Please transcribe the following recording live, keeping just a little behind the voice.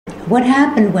what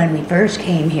happened when we first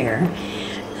came here,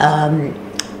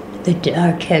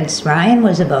 our kids, Ryan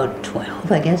was about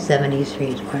 12, I guess,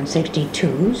 73, born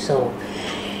 62, so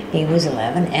he was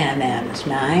 11, and Anne was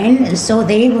 9. And so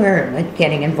they were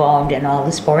getting involved in all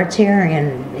the sports here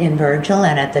in Virgil,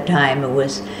 and at the time it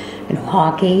was,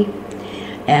 hockey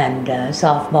and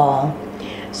softball.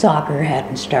 Soccer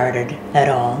hadn't started at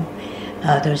all.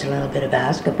 There was a little bit of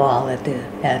basketball at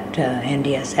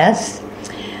NDSS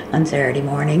on Saturday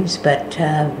mornings, but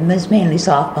it was mainly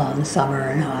softball in the summer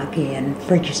and hockey and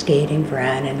figure skating for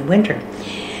Anne in the winter.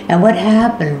 And what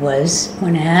happened was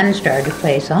when Anne started to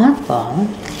play softball,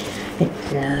 it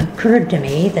occurred to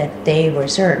me that the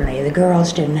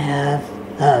girls didn't have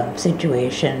a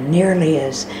situation nearly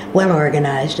as well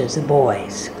organized as the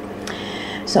boys.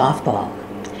 Softball.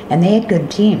 And they had good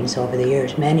teams over the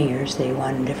years, many years. They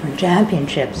won different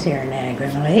championships here in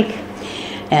Niagara-on-the-Lake.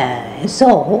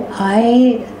 So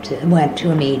I went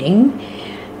to a meeting,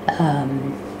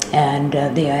 and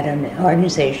they had an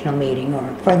organizational meeting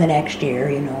for the next year,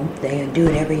 they do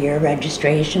it every year,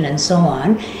 registration and so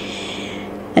on,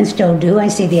 and still do. I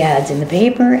see the ads in the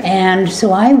paper, and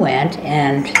so I went,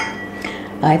 and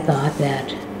I thought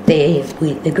that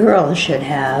the girls should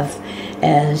have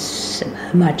as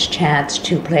much chance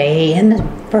to play in the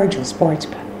Virgil Sports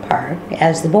Park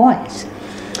as the boys.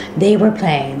 The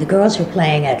girls were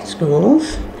playing at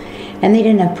schools, and they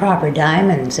didn't have proper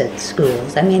diamonds at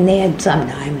schools. I mean, they had some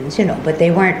diamonds, but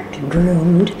they weren't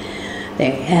groomed,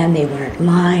 and they weren't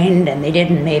lined, and they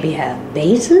didn't maybe have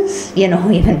bases,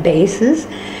 even bases,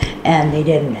 and they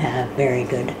didn't have very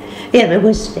good.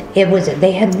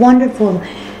 They had wonderful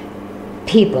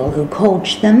people who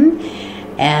coached them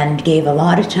and gave a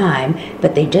lot of time,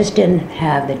 but they just didn't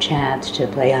have the chance to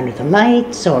play under the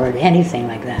lights or anything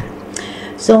like that.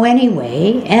 So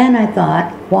anyway, and I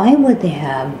thought, why would they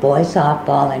have boys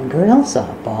softball and girls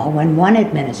softball when one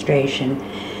administrative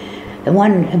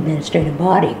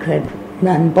body could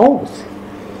run both,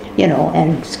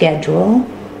 and schedule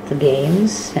the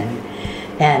games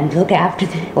and look after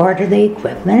order the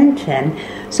equipment and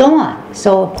so on.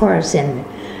 So of course in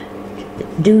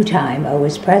due time I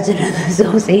was president of the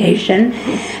association,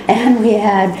 and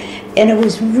it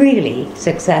was really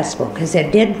successful because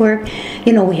it did work.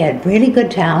 We had really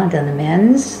good talent on the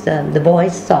men's, the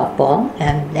boys softball,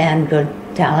 and good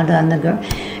talent on the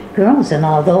girls. And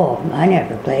although I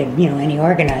never played, any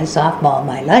organized softball in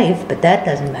my life, but that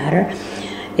doesn't matter.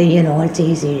 It's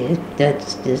easy.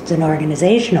 It's an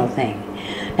organizational thing.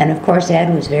 And of course,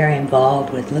 Ed was very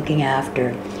involved with looking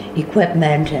after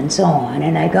equipment and so on.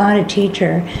 And I got a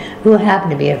teacher who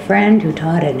happened to be a friend who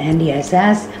taught at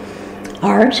NDSS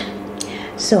art.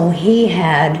 So he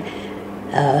had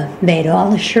made all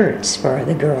the shirts for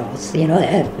the girls,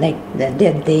 that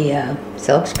did the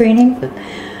silk screening, the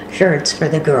shirts for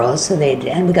the girls.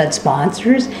 And we got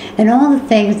sponsors and all the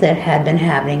things that had been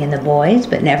happening in the boys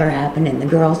but never happened in the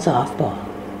girls softball.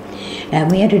 And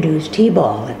we introduced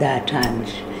t-ball at that time,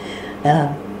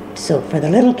 so for the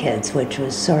little kids, which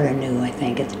was sort of new, I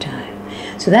think, at the time.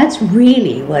 So that's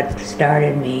really what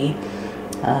started me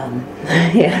on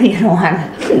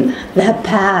that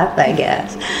path, I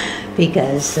guess,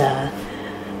 because that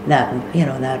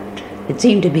it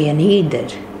seemed to be a need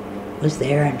that was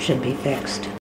there and should be fixed.